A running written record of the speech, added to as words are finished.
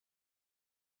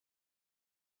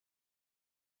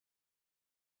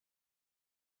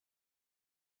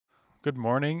Good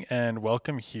morning and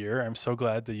welcome here. I'm so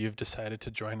glad that you've decided to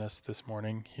join us this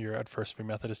morning here at First Free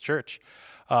Methodist Church.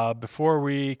 Before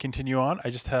we continue on,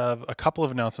 I just have a couple of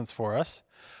announcements for us.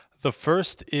 The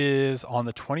first is on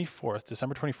the 24th,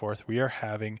 December 24th, we are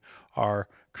having our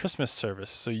Christmas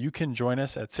service. So you can join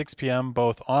us at 6 p.m.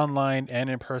 both online and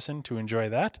in person to enjoy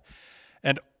that.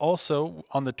 And also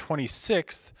on the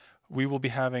 26th, we will be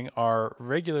having our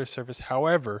regular service.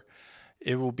 However,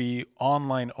 it will be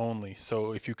online only.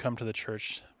 So if you come to the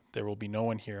church, there will be no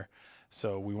one here.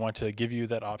 So we want to give you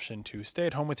that option to stay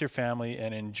at home with your family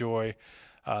and enjoy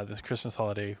this Christmas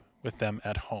holiday with them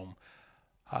at home.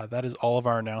 That is all of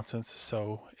our announcements.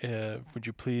 So would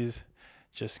you please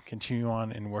just continue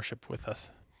on in worship with us?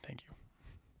 Thank you.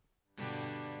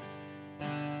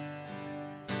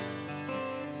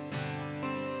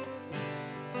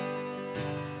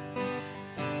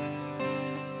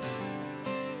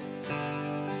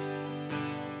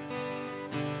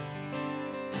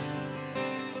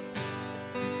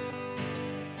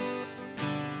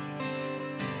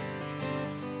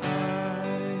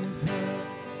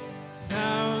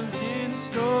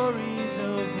 Stories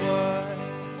of what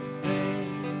they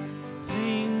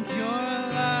think you're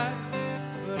like,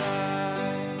 but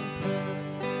I've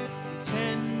heard the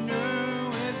tender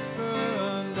whisper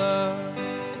of love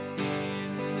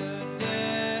in the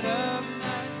dead of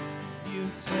night. You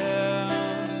tell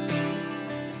me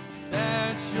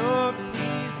that you're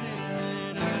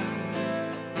pleasing and I'm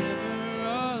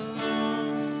never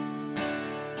alone.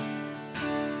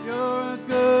 You're a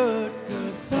good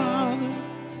father.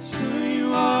 It's who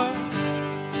you are,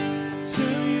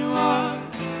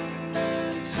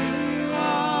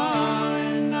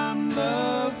 and I'm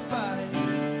loved by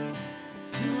you.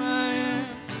 It's who I am,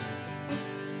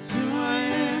 it's who I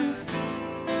am,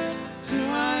 it's who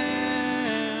I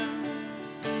am.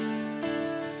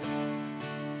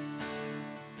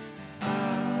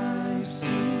 I've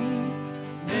seen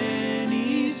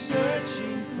many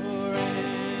searching for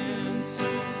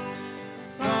answers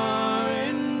far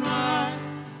and wide,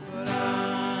 but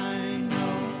I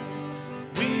know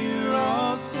we're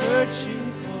all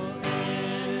searching for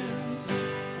answers.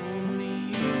 Only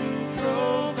you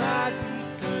provide,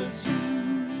 because you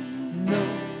know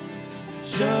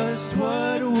just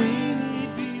what we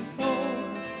need before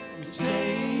we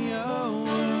say a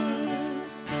word.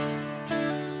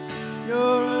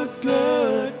 You're a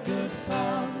good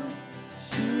father.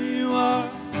 It's who you are.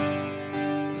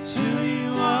 It's who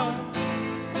you are.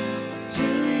 It's who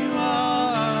you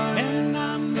are, and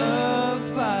I'm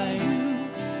loved by you.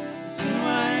 It's who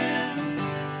I am.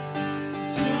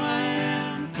 It's who I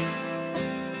am.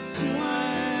 It's who I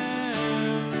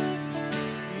am.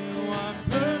 You are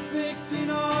perfect in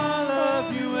all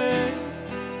of your ways.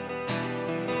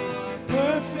 You are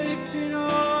perfect in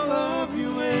all of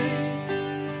your ways.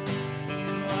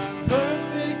 You are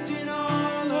perfect in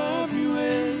all of your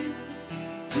ways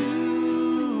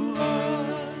to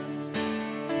us.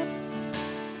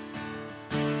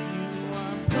 You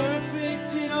are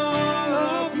perfect in all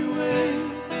of your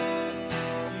ways.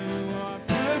 You are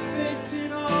perfect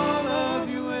in all of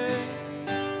your ways.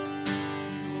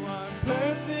 You are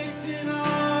perfect in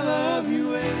all of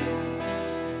your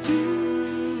ways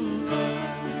to us.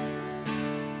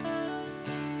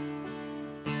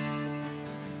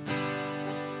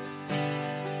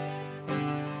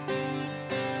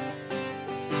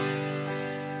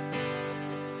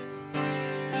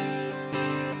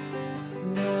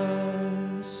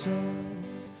 Love so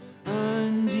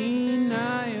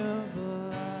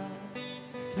undeniable, I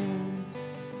can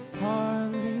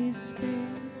hardly speak.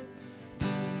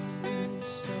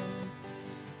 Peace so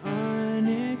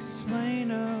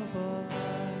unexplainable, I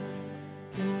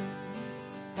can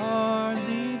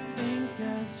hardly think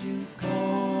as you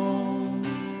call me.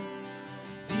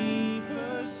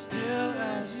 Deeper still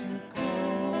as you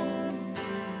call me.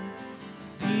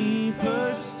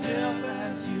 Deeper still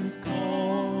as you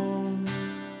call me.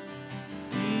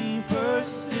 Deeper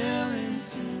still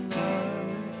into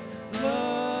love,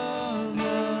 love,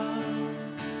 love.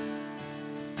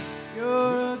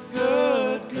 You're a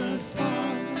good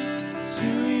father. It's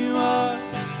who you are.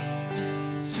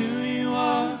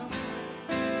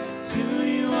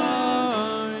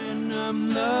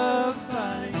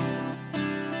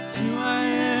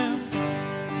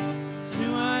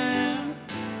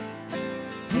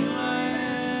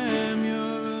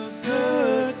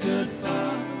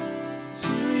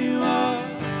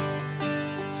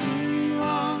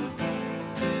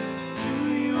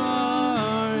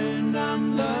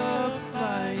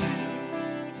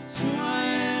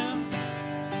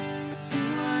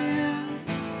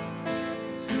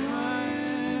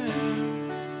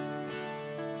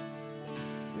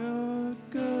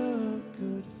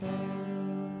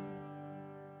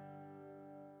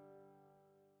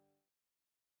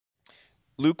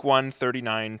 Luke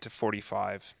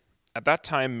 1:39-45. At that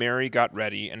time Mary got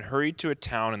ready and hurried to a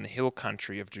town in the hill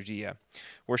country of Judea,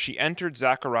 where she entered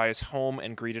Zachariah's home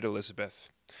and greeted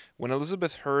Elizabeth. When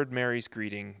Elizabeth heard Mary's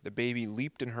greeting, the baby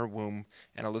leaped in her womb,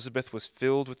 and Elizabeth was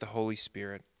filled with the Holy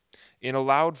Spirit. In a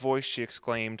loud voice she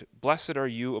exclaimed, "Blessed are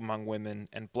you among women,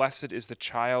 and blessed is the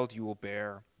child you will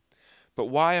bear. But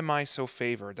why am I so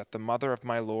favored that the mother of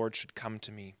my Lord should come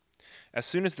to me? As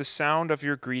soon as the sound of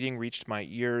your greeting reached my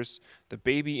ears, the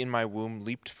baby in my womb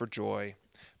leaped for joy.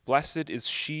 Blessed is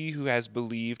she who has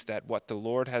believed that what the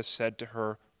Lord has said to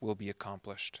her will be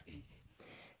accomplished."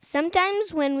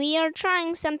 Sometimes when we are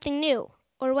trying something new,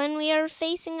 or when we are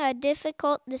facing a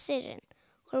difficult decision,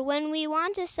 or when we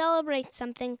want to celebrate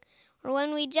something, or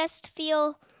when we just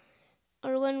feel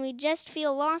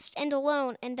lost and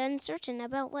alone and uncertain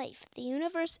about life, the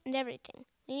universe, and everything,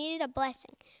 we needed a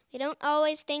blessing. We don't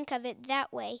always think of it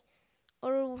that way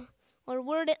or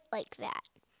word it like that.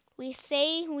 We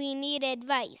say we need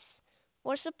advice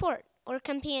or support or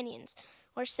companions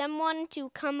or someone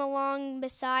to come along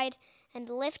beside and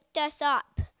lift us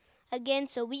up again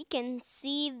so we can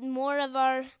see more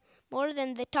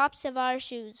than the tops of our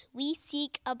shoes. We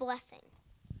seek a blessing.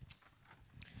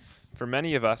 For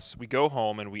many of us, we go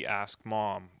home and we ask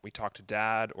Mom. We talk to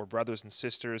Dad or brothers and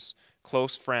sisters,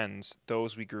 close friends,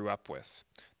 those we grew up with,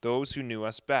 those who knew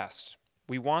us best.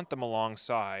 We want them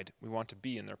alongside. We want to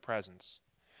be in their presence.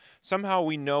 Somehow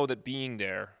we know that being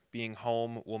there, being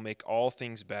home, will make all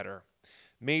things better.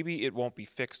 Maybe it won't be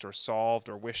fixed or solved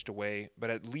or wished away,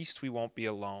 but at least we won't be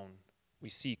alone. We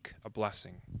seek a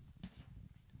blessing.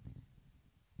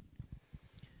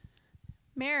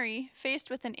 Mary, faced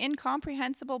with an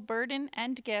incomprehensible burden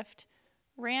and gift,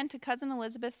 ran to Cousin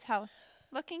Elizabeth's house,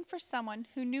 looking for someone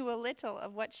who knew a little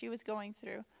of what she was going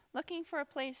through, looking for a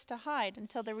place to hide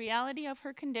until the reality of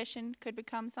her condition could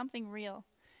become something real.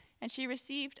 And she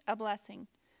received a blessing.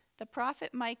 The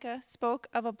prophet Micah spoke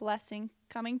of a blessing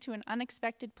coming to an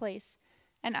unexpected place,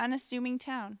 an unassuming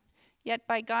town, yet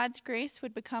by God's grace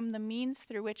would become the means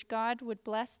through which God would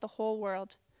bless the whole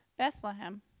world.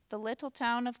 Bethlehem, the little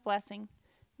town of blessing.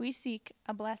 We seek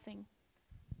a blessing.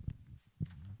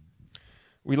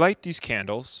 We light these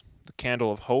candles, the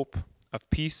candle of hope, of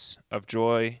peace, of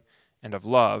joy, and of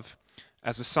love,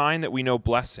 as a sign that we know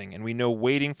blessing, and we know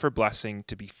waiting for blessing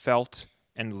to be felt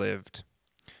and lived.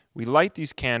 We light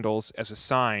these candles as a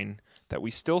sign that we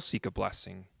still seek a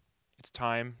blessing. It's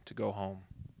time to go home.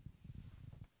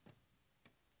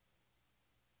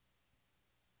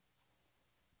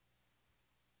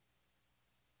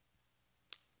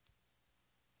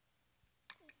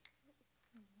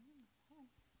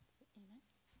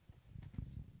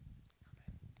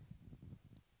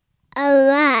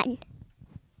 Amen.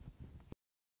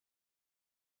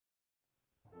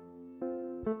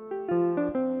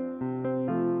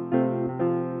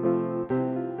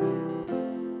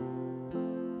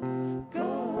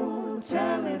 Go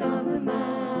tell it on the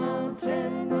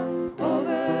mountain,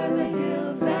 over the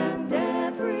hills and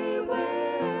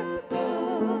everywhere.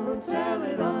 Go tell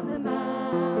it on the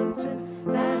mountain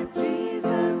that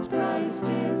Jesus Christ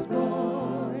is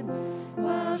born.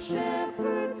 While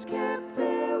shepherds kept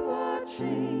their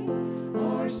watching,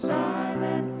 or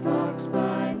silent flocks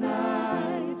by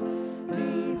night,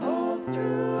 behold,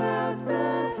 throughout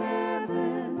the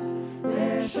heavens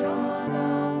there shone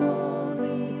a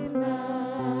holy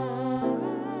light.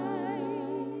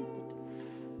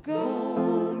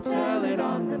 Go tell it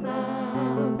on the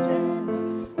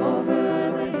mountain,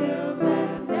 over the hills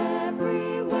and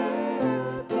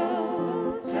everywhere.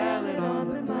 Go tell it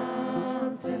on the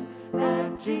mountain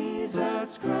that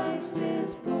Jesus Christ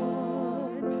is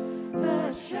born.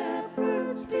 The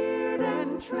shepherds feared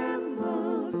and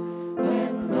trembled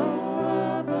when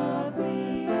low above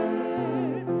the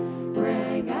earth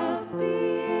rang out the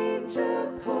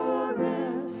angel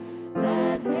chorus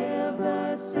that hailed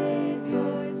the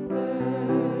Savior's birth.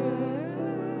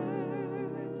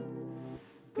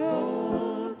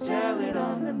 Go tell it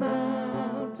on the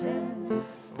mountain,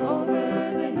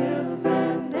 over the hills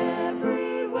and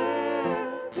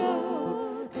everywhere.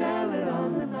 Go tell it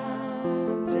on the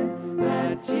mountain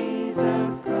that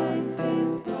Jesus Christ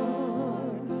is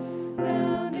born.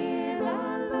 Down in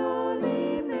a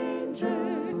lowly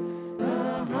manger,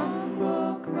 the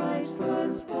humble Christ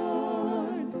was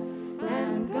born,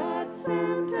 and God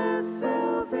sent us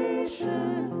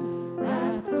salvation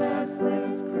that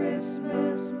blessed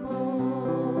Christmas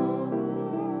morn.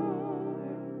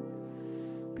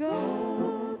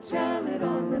 Go tell it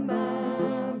on the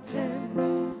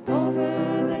mountain,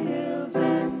 over the hills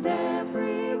and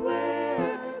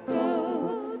everywhere.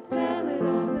 Go tell it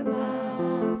on the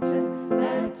mountain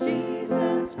that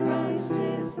Jesus Christ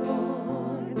is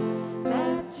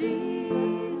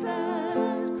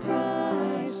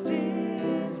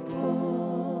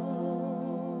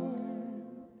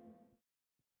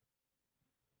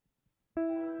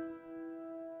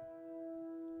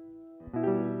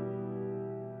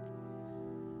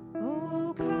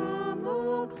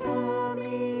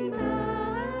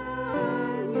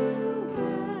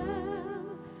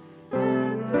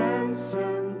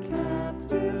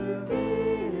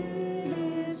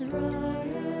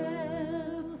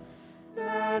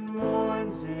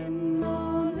thrones in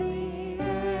lowly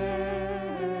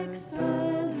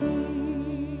exile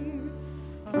here,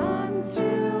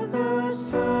 until the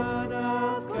Son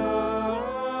of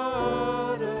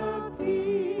God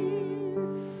appear.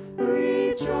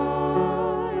 Rejoice,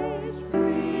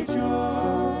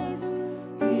 rejoice,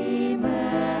 Emmanuel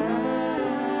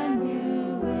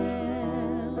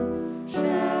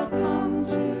shall come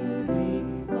to thee,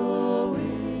 O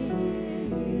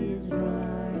Israel.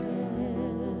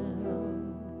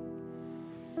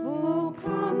 O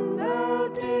come, thou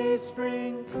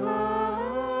dayspring,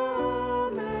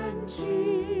 come and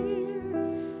cheer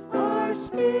our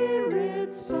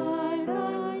spirits by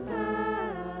thine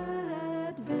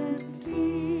advent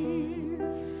here.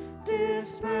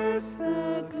 Disperse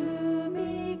the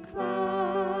gloomy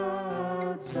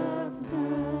clouds of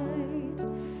night,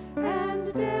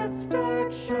 and death's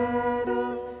dark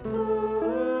shadows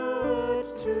put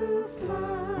to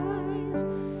flight.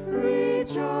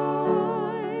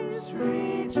 Rejoice,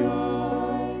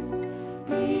 rejoice,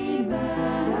 Emmanuel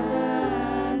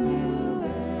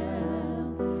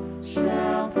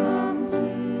shall come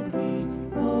to thee,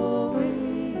 O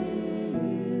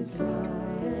Israel.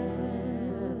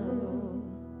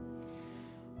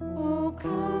 O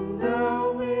come,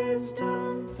 thou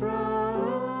wisdom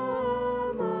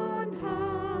from on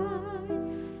high,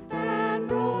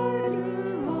 and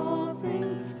order all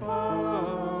things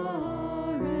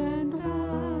far and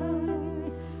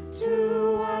high.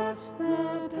 To us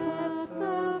the path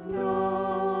of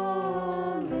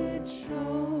knowledge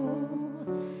show,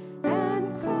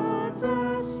 and cause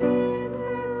us in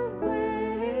her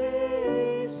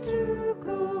ways to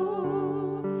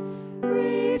go.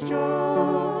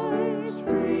 Rejoice,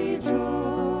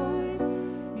 rejoice,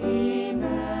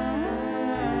 Emmanuel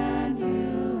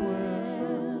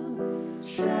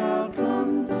shall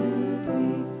come to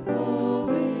thee, O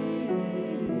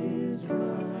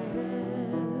Israel.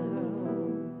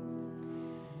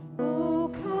 O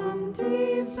come,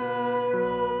 desire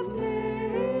of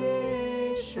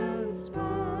nations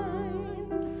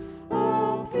bind,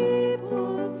 all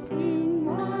peoples in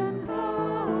one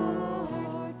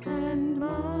heart and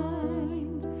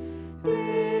mind.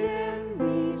 Bid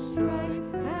envy,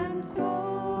 strife, and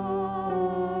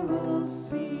quarrel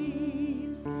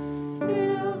cease.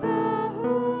 Fill the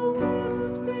whole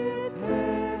world with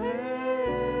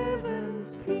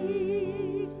heaven's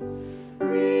peace.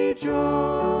 Rejoice,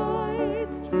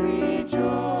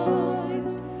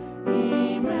 rejoice,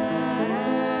 Emmanuel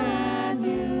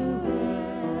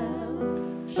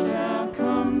shall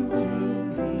come to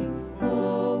thee,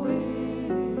 O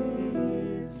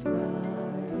Israel.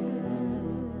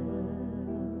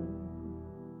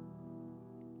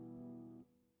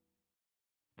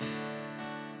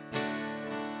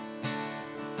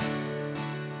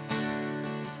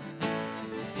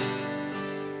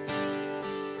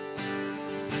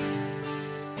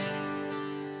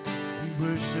 We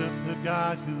worship the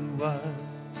God who was.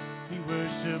 We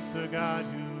worship the God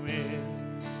who is.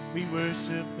 We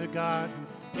worship the God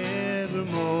who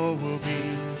evermore will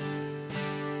be.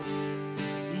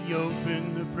 He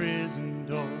opened the prison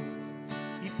doors.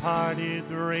 He parted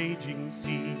the raging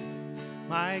sea.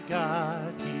 My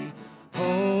God, He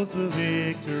holds the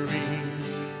victory.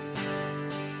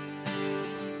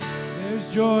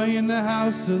 There's joy in the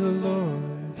house of the Lord.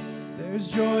 There's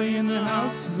joy in the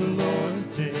house of the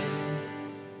Lord today.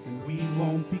 And we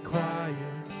won't be quiet.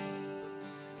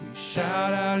 We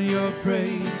shout out your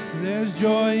praise. There's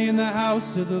joy in the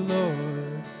house of the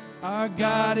Lord. Our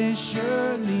God is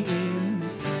surely in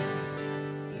this place.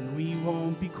 And we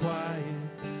won't be quiet.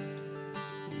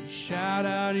 We shout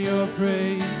out your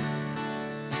praise.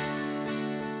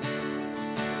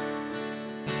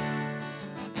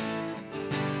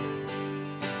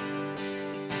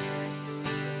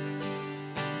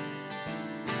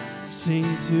 We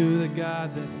sing to the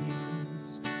God that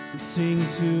heals. We sing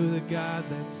to the God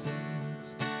that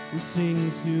saves. We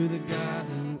sing to the God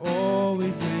who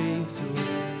always makes a way.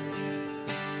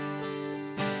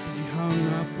 'Cause He hung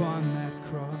up on that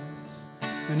cross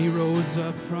and He rose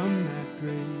up from that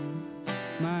grave.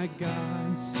 My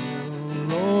God, still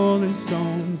rolling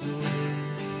stones away.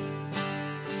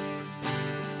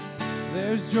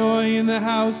 There's joy in the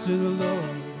house of the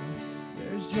Lord.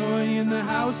 There's joy in the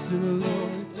house of the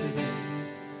Lord today.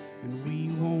 And we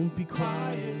won't be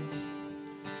quiet.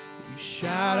 We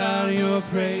shout out your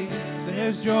praise.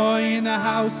 There's joy in the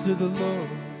house of the Lord.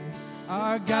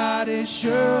 Our God is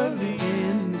surely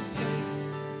in this place.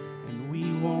 And we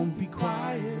won't be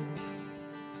quiet.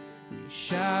 We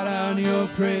shout out your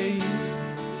praise.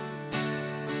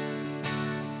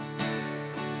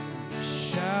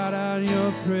 Shout out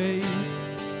your praise.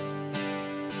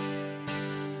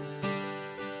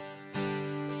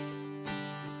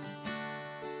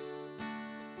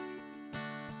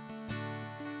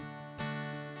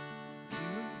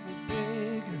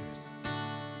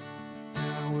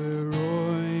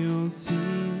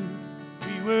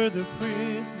 the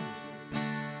prisoners,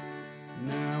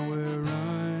 now we're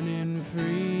running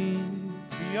free.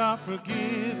 We are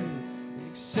forgiven,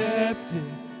 accepted,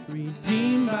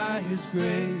 redeemed by His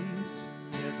grace.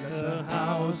 Let the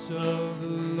house of the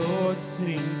Lord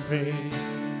sing praise.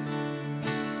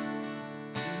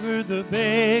 We're the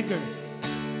beggars,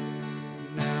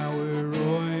 now we're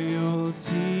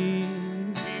royalty.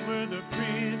 We were the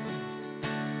prisoners,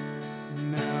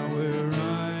 now we're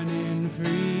running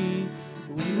free.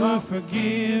 We are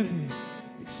forgiven,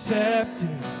 accepted,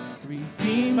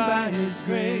 redeemed by His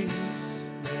grace.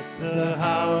 Let the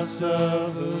house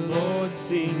of the Lord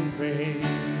sing praise.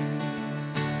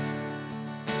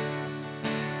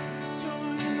 There's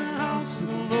joy in the house of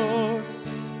the Lord.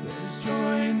 There's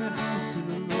joy in the house of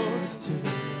the Lord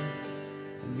today.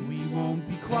 And we won't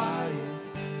be quiet.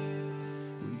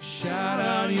 We shout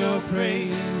out your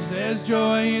praise. There's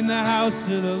joy in the house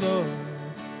of the Lord.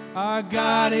 Our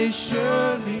God is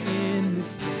surely in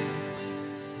this place.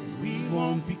 And we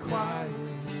won't be quiet.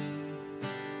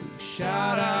 We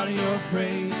shout out your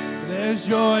praise. There's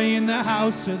joy in the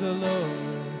house of the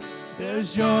Lord.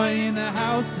 There's joy in the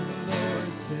house of the Lord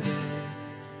today.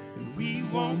 And we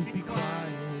won't be quiet.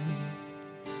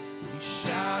 We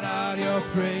shout out your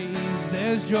praise.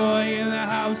 There's joy in the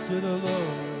house of the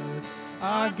Lord.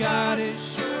 Our God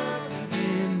is surely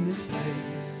in this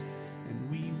place. And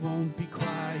we won't be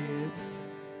quiet.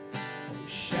 We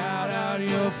shout out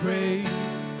your praise.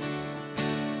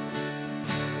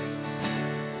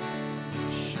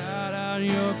 Shout out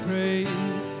your praise.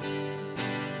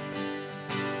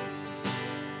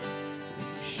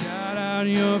 Shout out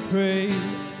your praise.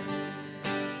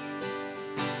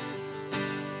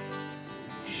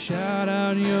 Shout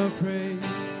out your praise.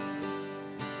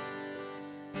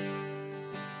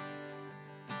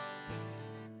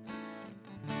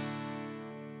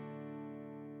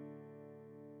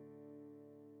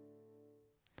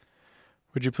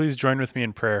 Would you please join with me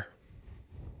in prayer?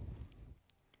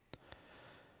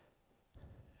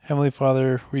 Heavenly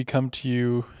Father, we come to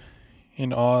you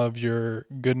in awe of your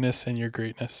goodness and your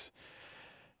greatness.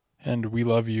 And we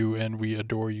love you and we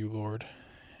adore you, Lord.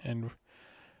 And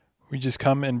we just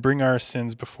come and bring our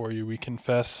sins before you. We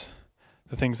confess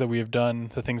the things that we have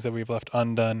done, the things that we've left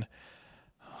undone,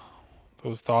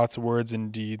 those thoughts, words,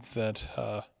 and deeds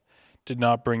that did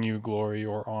not bring you glory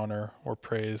or honor or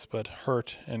praise, but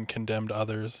hurt and condemned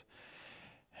others.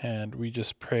 And we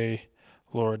just pray,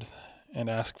 Lord, and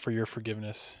ask for your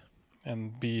forgiveness,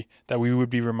 and that we would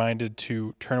be reminded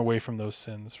to turn away from those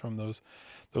sins, from those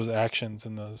actions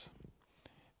and those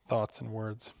thoughts and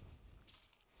words.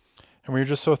 And we're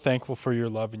just so thankful for your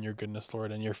love and your goodness,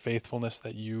 Lord, and your faithfulness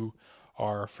that you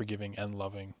are forgiving and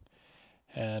loving.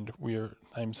 And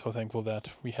I'm so thankful that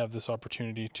we have this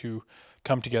opportunity to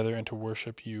come together and to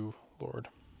worship you, Lord.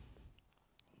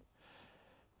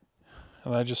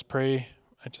 And I just pray,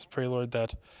 Lord,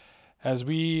 that as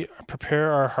we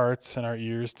prepare our hearts and our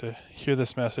ears to hear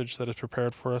this message that is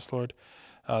prepared for us, Lord,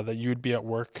 that you would be at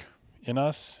work in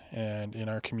us and in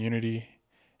our community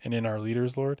and in our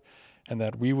leaders, Lord, and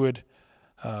that we would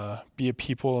be a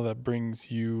people that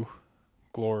brings you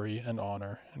glory and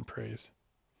honor and praise.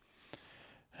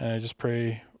 And I just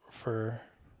pray for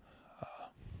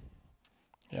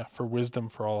wisdom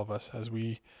for all of us as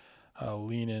we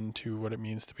lean into what it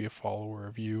means to be a follower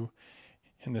of you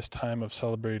in this time of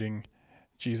celebrating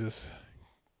Jesus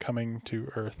coming to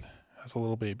earth as a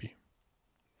little baby.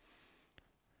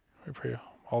 We pray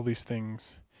all these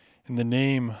things in the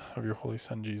name of your Holy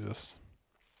Son, Jesus.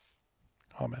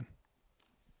 Amen.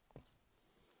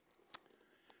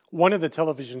 One of the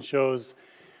television shows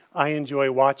I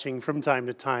enjoy watching from time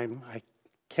to time, I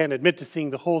can't admit to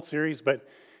seeing the whole series, but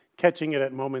catching it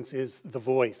at moments, is The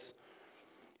Voice.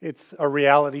 It's a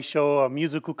reality show, a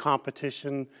musical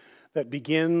competition that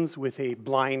begins with a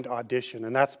blind audition,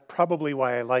 and that's probably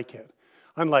why I like it.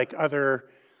 Unlike other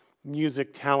music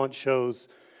talent shows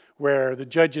where the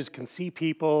judges can see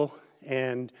people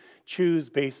and choose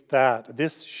based that.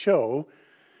 This show,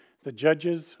 the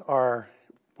judges are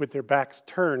with their backs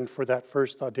turned for that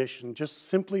first audition, just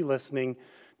simply listening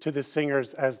to the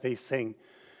singers as they sing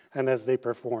and as they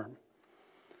perform.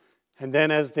 And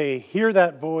then as they hear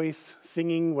that voice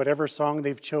singing whatever song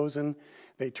they've chosen,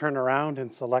 they turn around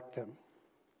and select them.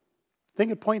 I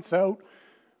think it points out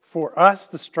for us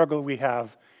the struggle we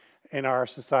have in our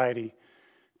society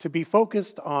to be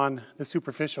focused on the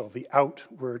superficial, the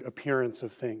outward appearance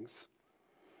of things.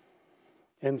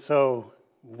 And so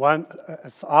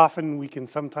it's often we can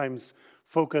sometimes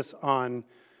focus on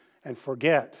and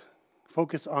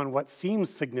focus on what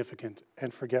seems significant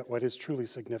and forget what is truly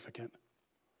significant.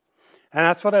 And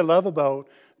that's what I love about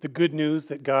the good news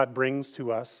that God brings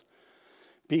to us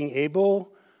being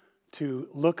able to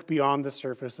look beyond the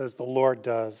surface as the Lord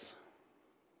does,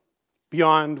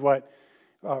 beyond what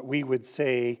we would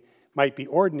say might be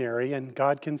ordinary, and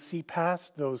God can see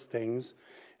past those things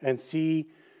and see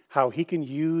how he can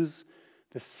use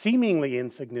the seemingly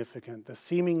insignificant, the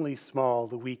seemingly small,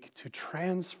 the weak, to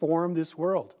transform this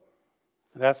world.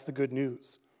 And that's the good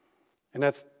news. And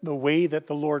that's the way that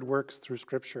the Lord works through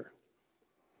Scripture.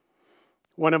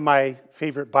 One of my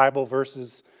favorite Bible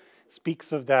verses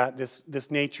speaks of that,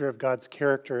 this nature of God's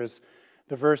character, is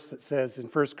the verse that says in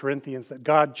 1 Corinthians that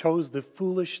God chose the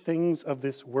foolish things of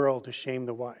this world to shame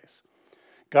the wise.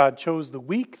 God chose the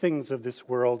weak things of this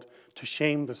world to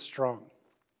shame the strong.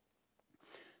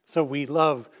 So we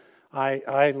love,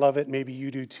 I love it, maybe you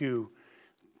do too,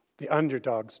 the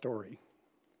underdog story.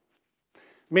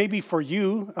 Maybe for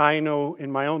you, I know in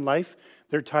my own life,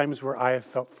 there are times where I have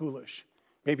felt foolish.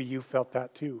 Maybe you felt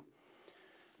that too.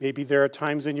 Maybe there are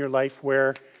times in your life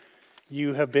where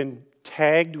you have been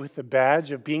tagged with the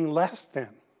badge of being less than.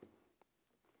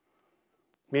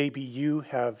 Maybe you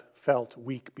have felt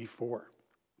weak before.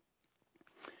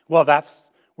 Well,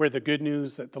 that's where the good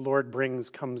news that the Lord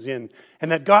brings comes in,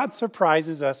 and that God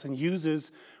surprises us and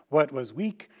uses what was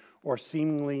weak or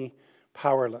seemingly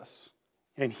powerless.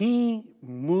 And he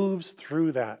moves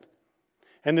through that.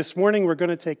 And this morning we're going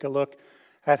to take a look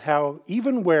at how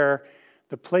even where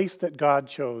the place that God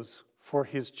chose for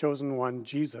his chosen one,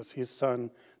 Jesus, his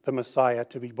son, the Messiah,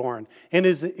 to be born. And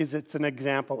it's an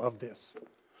example of this. I'm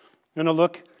going to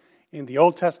look in the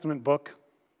Old Testament book,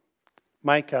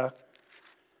 Micah,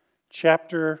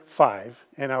 chapter 5,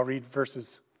 and I'll read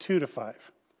verses 2 to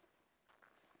 5.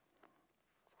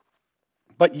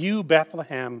 But you,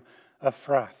 Bethlehem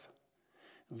Ephrath,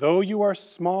 though you are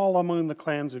small among the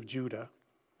clans of Judah,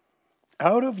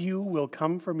 out of you will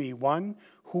come for me one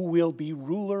who will be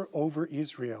ruler over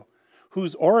Israel,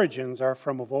 whose origins are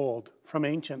from of old, from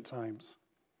ancient times.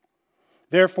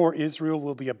 Therefore Israel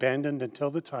will be abandoned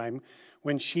until the time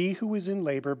when she who is in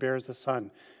labor bears a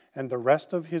son, and the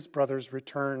rest of his brothers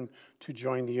return to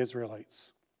join the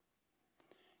Israelites.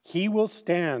 He will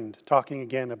stand, talking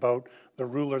again about the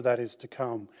ruler that is to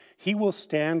come. He will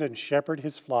stand and shepherd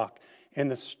his flock in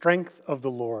the strength of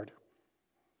the Lord,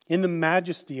 in the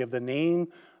majesty of the name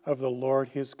of the Lord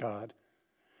his God,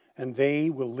 and they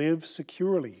will live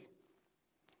securely.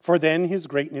 For then his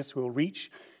greatness will reach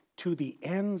to the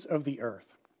ends of the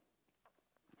earth,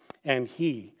 and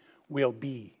he will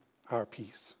be our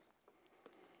peace.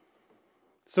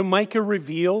 So Micah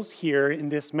reveals here in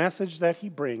this message that he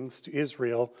brings to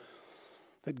Israel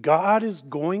that God is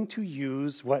going to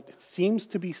use what seems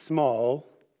to be small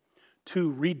to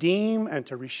redeem and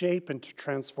to reshape and to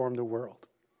transform the world.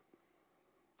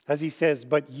 As he says,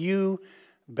 but you,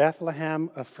 Bethlehem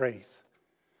Ephrath,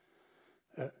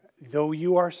 though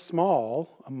you are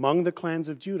small among the clans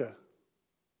of Judah.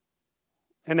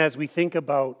 And as we think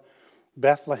about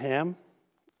Bethlehem,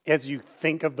 as you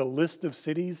think of the list of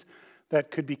cities that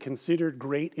could be considered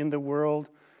great in the world,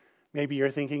 maybe you're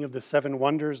thinking of the seven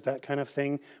wonders, that kind of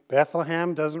thing.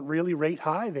 Bethlehem doesn't really rate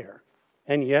high there,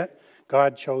 and yet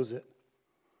God chose it.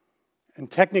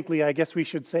 And technically, I guess we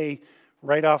should say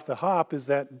right off the hop is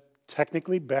that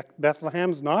technically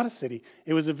Bethlehem's not a city.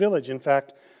 It was a village. In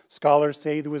fact, scholars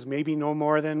say there was maybe no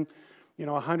more than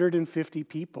 150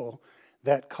 people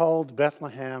that called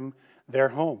Bethlehem their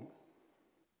home.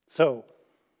 So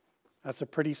that's a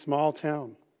pretty small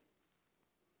town.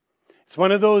 It's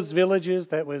one of those villages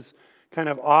that was kind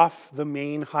of off the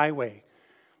main highway.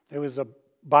 It was a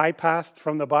bypass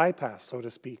from the bypass, so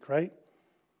to speak, right?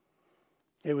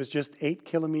 It was just 8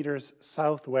 kilometers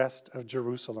southwest of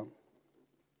Jerusalem.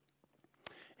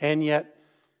 And yet,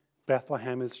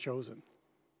 Bethlehem is chosen.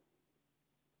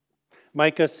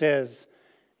 Micah says,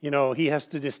 he has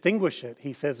to distinguish it.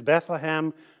 He says,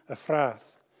 Bethlehem Ephrath,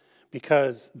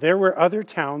 because there were other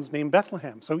towns named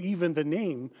Bethlehem. So even the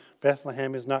name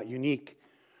Bethlehem is not unique.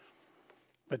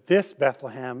 But this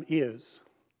Bethlehem is.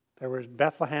 There were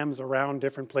Bethlehems around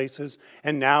different places.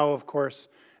 And now, of course,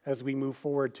 as we move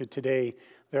forward to today,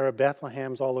 there are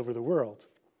Bethlehems all over the world.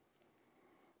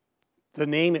 The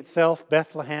name itself,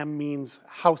 Bethlehem, means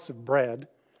house of bread.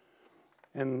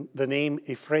 And the name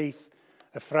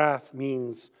Ephrath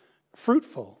means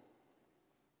fruitful.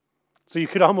 So you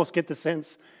could almost get the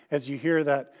sense as you hear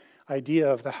that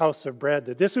idea of the house of bread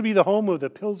that this would be the home of the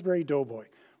Pillsbury Doughboy,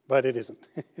 but it isn't.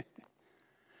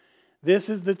 This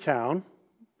is the town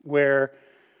where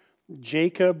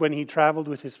Jacob, when he traveled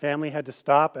with his family, had to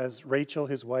stop as Rachel,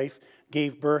 his wife,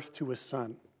 gave birth to a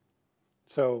son.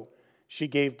 So she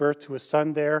gave birth to a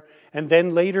son there. And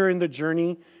then later in the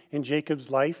journey in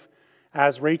Jacob's life,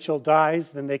 as Rachel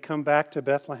dies, then they come back to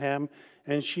Bethlehem,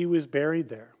 and she was buried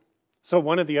there. So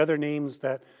one of the other names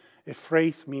that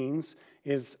Ephrath means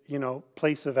is,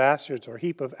 place of ashes or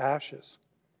heap of ashes.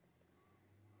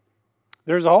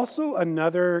 There's also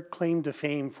another claim to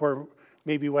fame for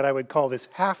maybe what I would call this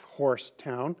half-horse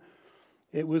town.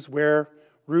 It was where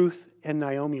Ruth and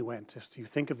Naomi went. If you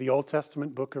think of the Old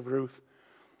Testament book of Ruth,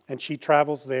 and she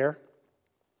travels there,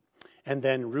 and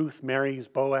then Ruth marries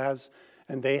Boaz,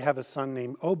 and they have a son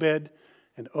named Obed,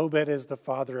 and Obed is the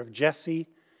father of Jesse,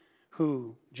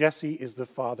 who Jesse is the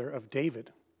father of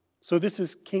David. So this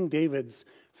is King David's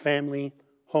family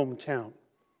hometown.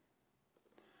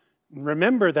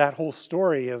 Remember that whole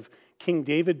story of King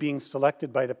David being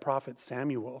selected by the prophet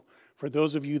Samuel, for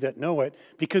those of you that know it,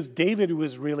 because David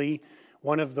was really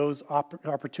one of those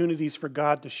opportunities for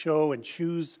God to show and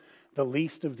choose the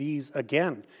least of these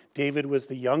again. David was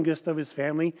the youngest of his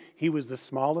family. He was the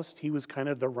smallest. He was kind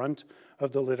of the runt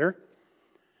of the litter.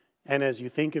 And as you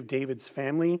think of David's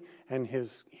family and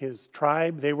his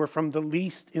tribe, they were from the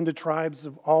least in the tribes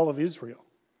of all of Israel.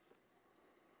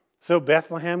 So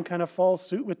Bethlehem kind of falls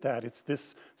suit with that. It's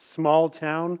this small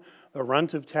town, the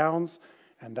runt of towns,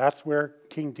 and that's where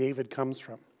King David comes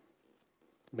from.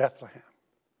 Bethlehem.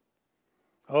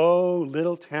 Oh,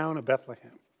 little town of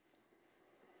Bethlehem.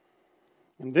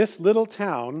 And this little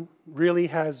town really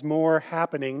has more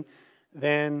happening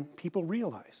than people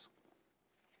realize.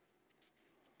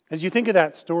 As you think of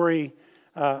that story,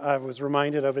 I was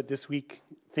reminded of it this week,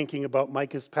 thinking about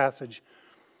Micah's passage.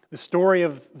 The story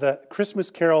of the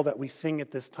Christmas carol that we sing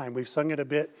at this time. We've sung it a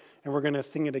bit, and we're going to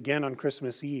sing it again on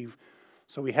Christmas Eve.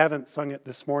 So we haven't sung it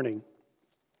this morning.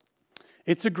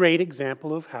 It's a great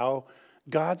example of how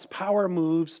God's power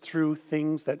moves through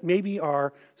things that maybe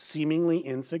are seemingly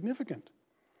insignificant.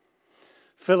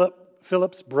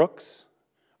 Phillips Brooks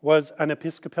was an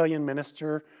Episcopalian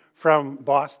minister from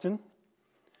Boston.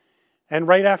 And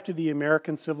right after the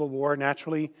American Civil War,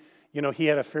 naturally, he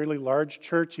had a fairly large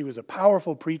church. He was a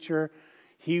powerful preacher.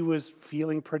 He was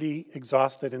feeling pretty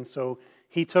exhausted, and so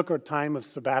he took a time of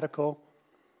sabbatical.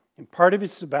 And part of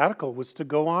his sabbatical was to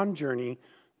go on journey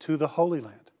to the Holy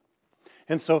Land.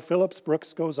 And so Phillips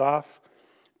Brooks goes off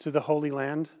to the Holy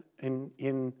Land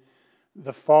in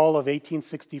the fall of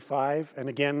 1865. And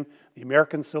again, the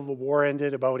American Civil War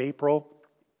ended about April.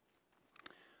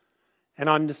 And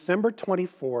on December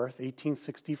 24th,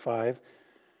 1865,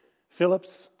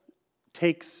 Phillips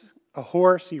takes a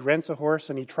horse, he rents a horse,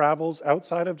 and he travels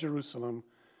outside of Jerusalem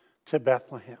to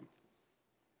Bethlehem.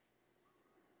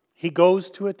 He goes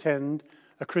to attend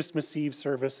a Christmas Eve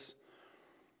service,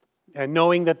 and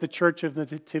knowing that the Church of the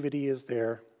Nativity is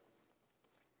there.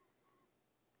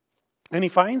 And he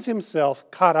finds himself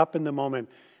caught up in the moment,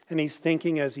 and he's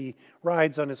thinking as he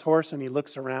rides on his horse and he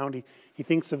looks around, he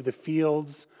thinks of the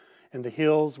fields and the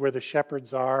hills where the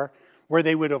shepherds are, where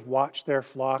they would have watched their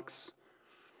flocks,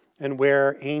 and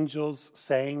where angels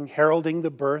sang, heralding the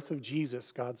birth of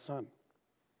Jesus, God's Son.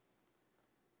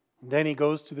 And then he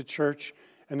goes to the church,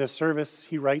 and the service,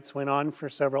 he writes, went on for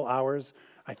several hours,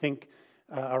 I think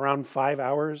around 5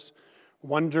 hours.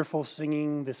 Wonderful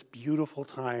singing, this beautiful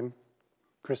time,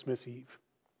 Christmas Eve.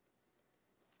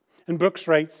 And Brooks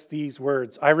writes these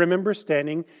words, "I remember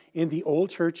standing in the old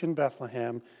church in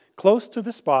Bethlehem, close to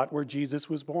the spot where Jesus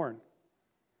was born.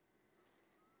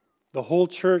 The whole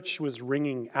church was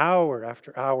ringing hour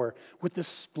after hour with the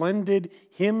splendid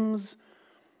hymns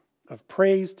of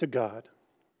praise to God.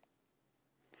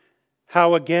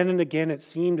 How again and again it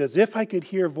seemed as if I could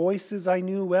hear voices I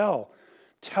knew well,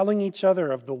 telling each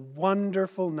other of the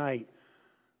wonderful night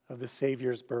of the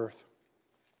Savior's birth."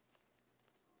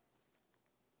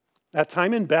 That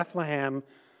time in Bethlehem,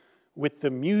 with the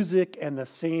music and the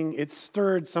singing, it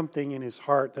stirred something in his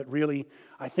heart that really,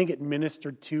 I think it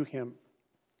ministered to him,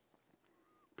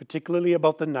 particularly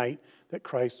about the night that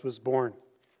Christ was born.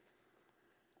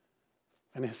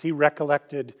 And as he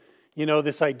recollected,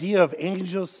 this idea of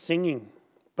angels singing,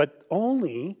 but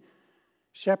only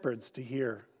shepherds to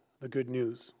hear the good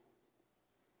news,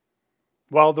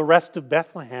 while the rest of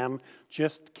Bethlehem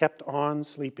just kept on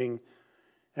sleeping.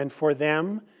 And for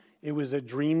them, it was a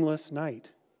dreamless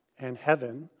night, and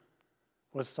heaven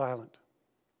was silent.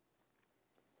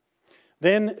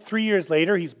 Then 3 years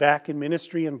later, he's back in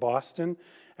ministry in Boston,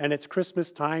 and it's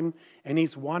Christmas time, and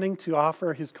he's wanting to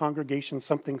offer his congregation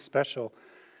something special,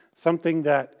 something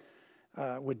that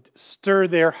would stir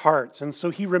their hearts. And so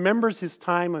he remembers his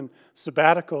time on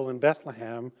sabbatical in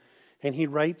Bethlehem, and he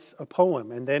writes a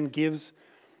poem, and then gives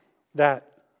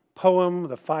that poem,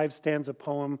 the 5-stanza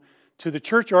poem, to the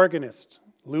church organist,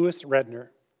 Louis Redner.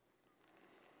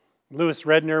 Louis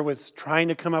Redner was trying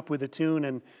to come up with a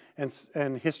tune,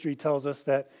 and history tells us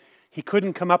that He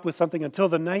couldn't come up with something until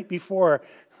the night before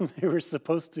they were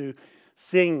supposed to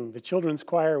sing. The children's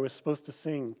choir was supposed to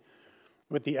sing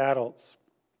with the adults.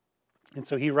 And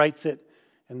so he writes it,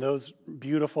 and those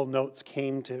beautiful notes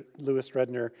came to Louis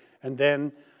Redner. And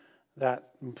then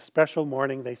that special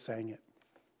morning they sang it.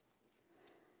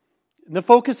 And the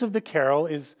focus of the carol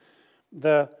is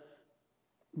the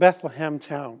Bethlehem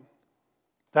town,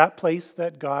 that place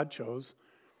that God chose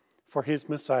for his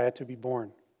Messiah to be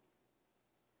born.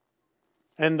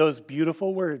 And those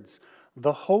beautiful words,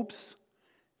 the hopes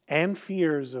and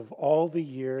fears of all the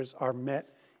years are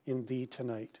met in thee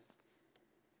tonight.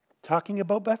 Talking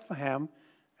about Bethlehem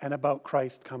and about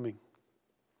Christ coming.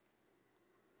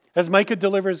 As Micah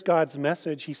delivers God's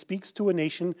message, he speaks to a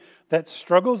nation that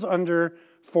struggles under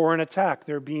foreign attack.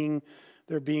 They're being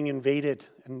invaded.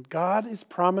 And God is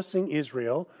promising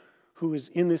Israel, who is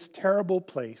in this terrible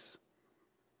place,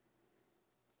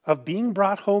 of being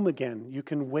brought home again. You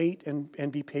can wait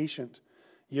and be patient.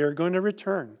 You're going to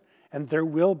return, and there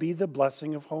will be the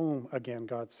blessing of home again,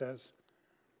 God says.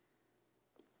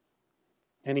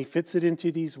 And he fits it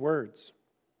into these words.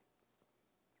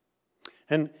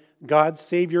 And God's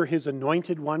Savior, his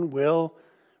anointed one, will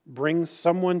bring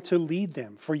someone to lead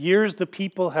them. For years, the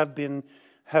people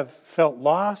have felt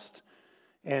lost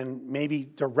and maybe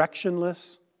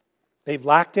directionless. They've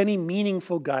lacked any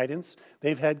meaningful guidance.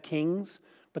 They've had kings,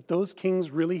 but those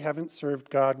kings really haven't served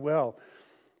God well.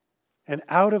 And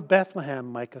out of Bethlehem,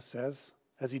 Micah says,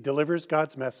 as he delivers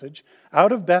God's message,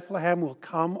 out of Bethlehem will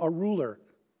come a ruler,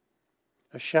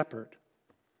 a shepherd.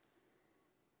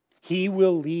 He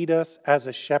will lead us as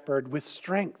a shepherd with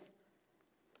strength.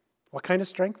 What kind of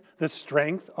strength? The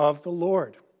strength of the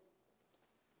Lord.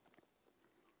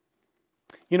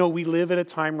 You know, we live at a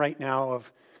time right now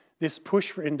of this push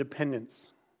for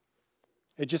independence.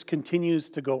 It just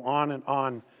continues to go on and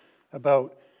on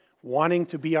about wanting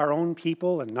to be our own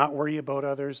people and not worry about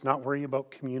others, not worry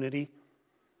about community,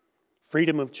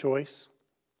 freedom of choice.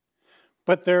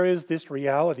 But there is this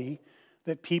reality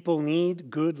that people need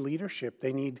good leadership.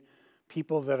 They need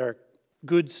people that are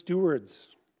good stewards,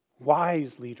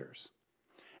 wise leaders.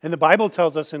 And the Bible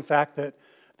tells us, in fact,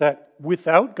 that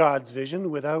without God's vision,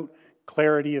 without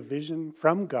clarity of vision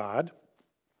from God,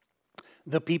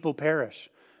 the people perish.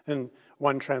 And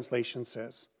one translation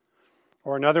says.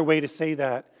 Or another way to say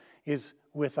that is,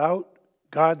 without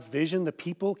God's vision, the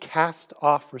people cast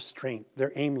off restraint.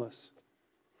 They're aimless.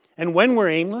 And when we're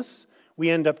aimless, we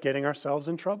end up getting ourselves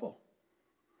in trouble.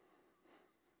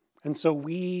 And so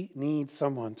we need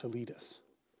someone to lead us.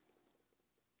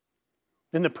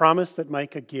 And the promise that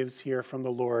Micah gives here from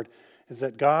the Lord is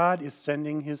that God is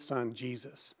sending his son,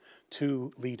 Jesus,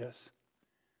 to lead us.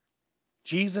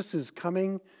 Jesus is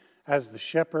coming as the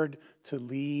shepherd to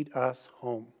lead us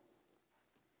home.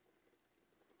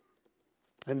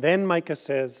 And then Micah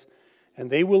says,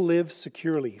 and they will live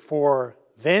securely, for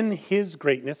then his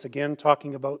greatness, again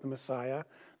talking about the Messiah,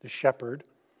 the shepherd,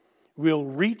 will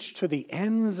reach to the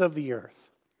ends of the earth.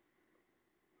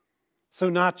 So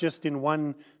not just in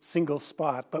one single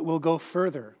spot, but will go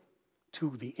further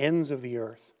to the ends of the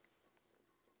earth.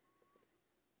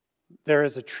 There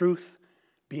is a truth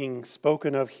being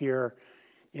spoken of here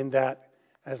in that,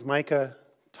 as Micah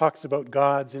talks about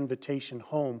God's invitation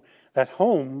home, that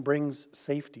home brings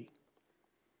safety.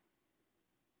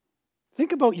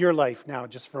 Think about your life now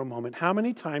just for a moment. How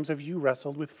many times have you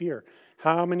wrestled with fear?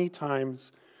 How many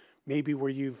times maybe where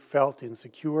you've felt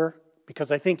insecure?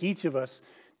 Because I think each of us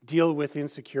deal with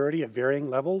insecurity at varying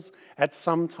levels at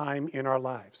some time in our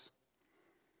lives.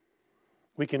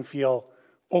 We can feel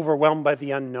overwhelmed by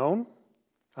the unknown.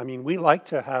 I mean, we like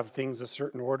to have things a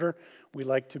certain order. We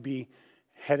like to be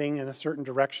heading in a certain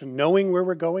direction, knowing where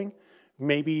we're going.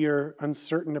 Maybe you're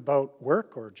uncertain about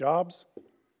work or jobs.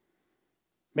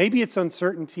 Maybe it's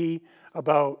uncertainty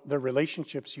about the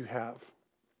relationships you have.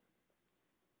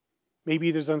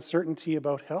 Maybe there's uncertainty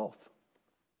about health.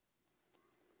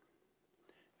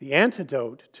 The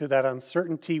antidote to that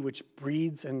uncertainty which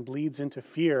breeds and bleeds into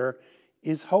fear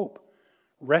is hope,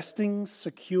 resting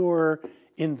secure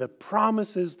in the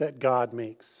promises that God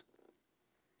makes.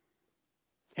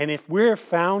 And if we're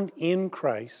found in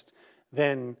Christ,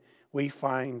 then we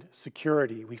find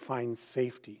security, we find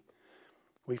safety,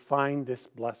 we find this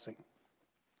blessing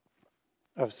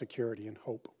of security and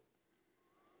hope.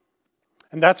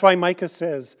 And that's why Micah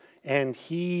says, and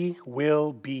he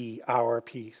will be our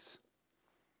peace.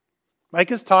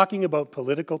 Micah's talking about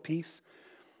political peace,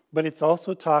 but it's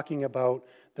also talking about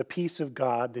the peace of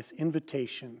God, this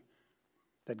invitation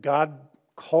that God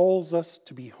calls us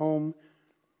to be home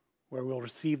where we'll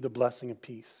receive the blessing of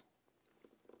peace.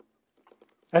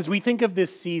 As we think of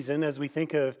this season, as we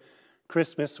think of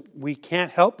Christmas, we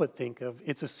can't help but think of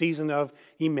it's a season of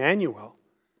Emmanuel,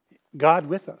 God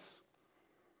with us.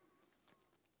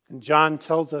 And John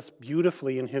tells us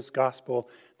beautifully in his gospel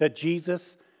that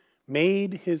Jesus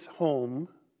made his home,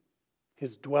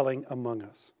 his dwelling among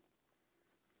us.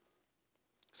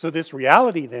 So this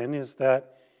reality then is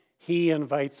that he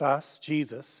invites us,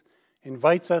 Jesus,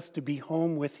 invites us to be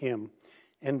home with him.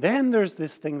 And then there's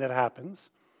this thing that happens.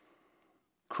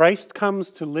 Christ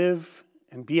comes to live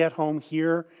and be at home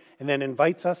here, and then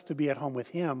invites us to be at home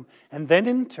with him. And then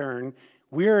in turn,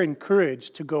 we're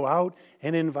encouraged to go out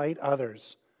and invite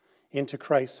others into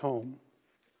Christ's home.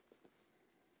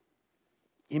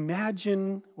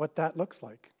 Imagine what that looks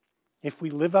like if we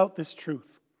live out this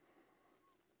truth,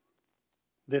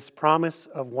 this promise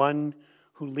of one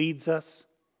who leads us,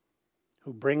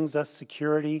 who brings us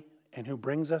security, and who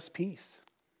brings us peace.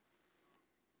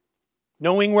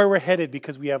 Knowing where we're headed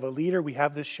because we have a leader, we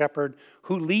have this shepherd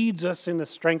who leads us in the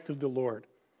strength of the Lord.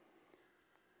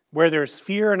 Where there's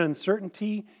fear and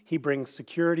uncertainty, he brings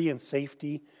security and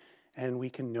safety, and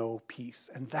we can know peace.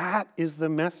 And that is the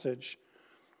message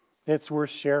that's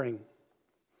worth sharing.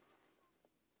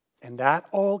 And that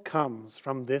all comes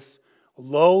from this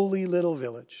lowly little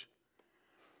village,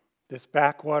 this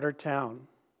backwater town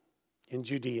in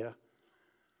Judea,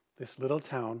 this little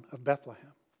town of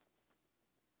Bethlehem.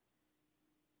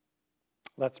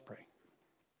 Let's pray.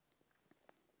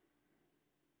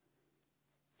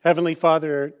 Heavenly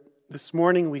Father, this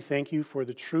morning we thank you for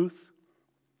the truth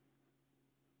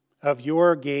of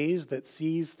your gaze that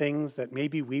sees things that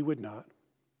maybe we would not,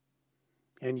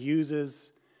 and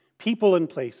uses people and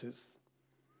places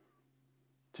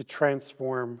to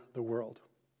transform the world.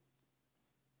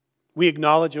 We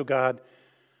acknowledge, O God,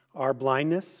 our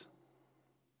blindness,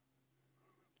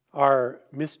 our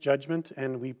misjudgment,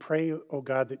 and we pray, O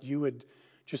God, that you would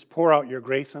just pour out your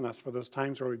grace on us for those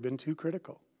times where we've been too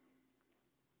critical.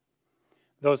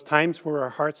 Those times where our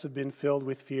hearts have been filled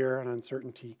with fear and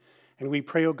uncertainty. And we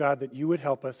pray, O God, that you would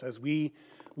help us as we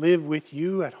live with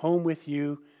you, at home with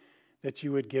you, that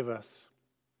you would give us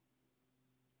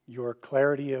your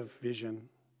clarity of vision,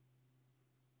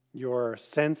 your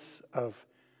sense of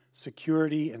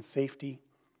security and safety,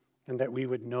 and that we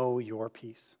would know your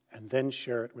peace and then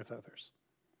share it with others.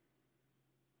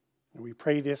 And we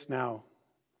pray this now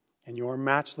in your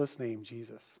matchless name,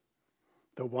 Jesus,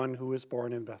 the one who was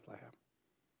born in Bethlehem.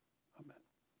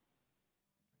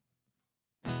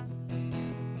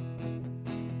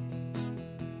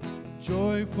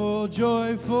 Joyful,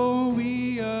 joyful,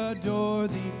 we adore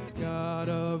thee, God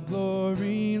of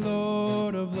glory,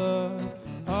 Lord of love.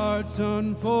 Hearts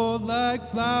unfold like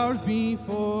flowers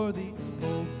before thee,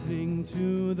 opening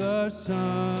to the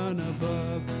sun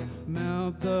above.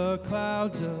 Melt the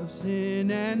clouds of sin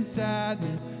and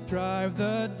sadness, drive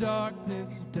the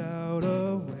darkness of doubt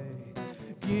away.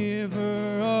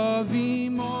 Giver of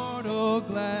immortal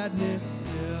gladness,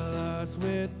 fill us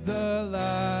with the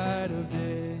light of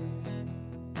day.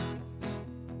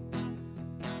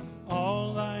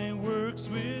 All thy works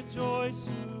with joy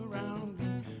surround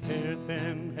thee, earth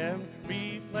and heaven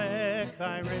reflect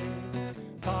thy rays.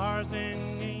 Stars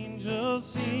and angels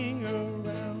sing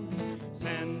around thee,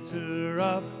 center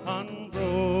of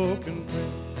unbroken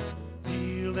praise.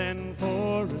 Field and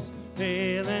forest,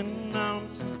 vale and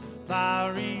mountain,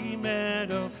 flowery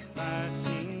meadow,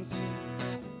 flashing sea,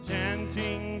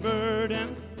 chanting bird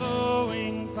and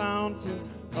flowing fountain,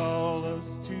 call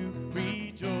us to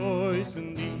rejoice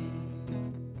in thee.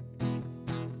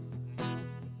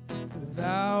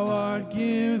 Thou art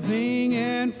giving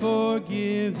and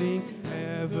forgiving,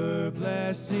 ever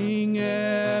blessing,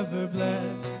 ever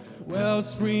blessed.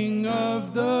 Wellspring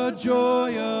of the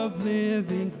joy of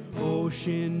living,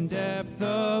 ocean depth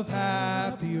of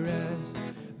happy rest.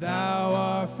 Thou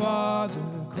our Father,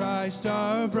 Christ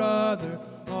our brother,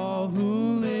 all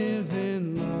who live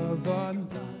in love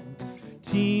unbound.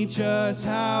 Teach us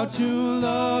how to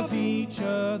love each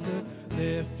other,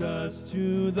 lift us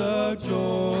to the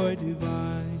joy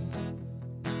divine.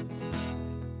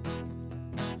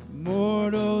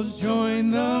 Mortals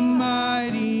join the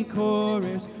mighty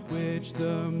chorus, which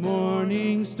the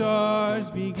morning stars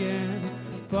began.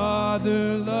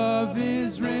 Father love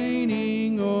is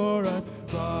reigning o'er us,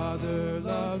 Father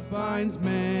love binds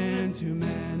man to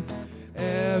man.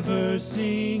 Ever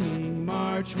singing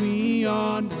march we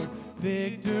onward,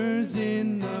 victors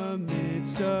in the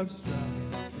midst of strife.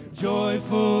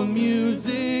 Joyful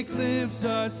music lifts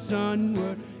us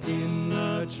sunward in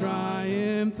the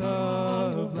triumph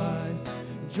of life.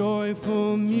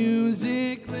 Joyful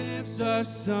music lifts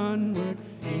us sunward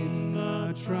in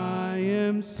the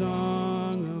triumph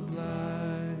song of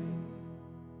life.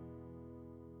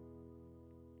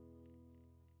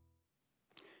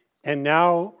 And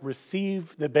now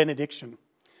receive the benediction.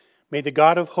 May the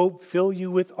God of hope fill you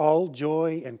with all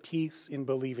joy and peace in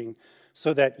believing,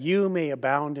 so that you may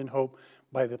abound in hope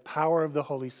by the power of the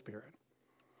Holy Spirit.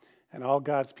 And all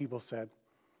God's people said,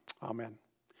 Amen.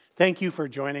 Thank you for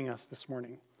joining us this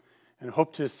morning, and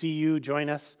hope to see you join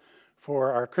us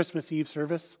for our Christmas Eve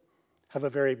service. Have a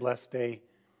very blessed day.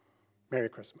 Merry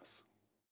Christmas.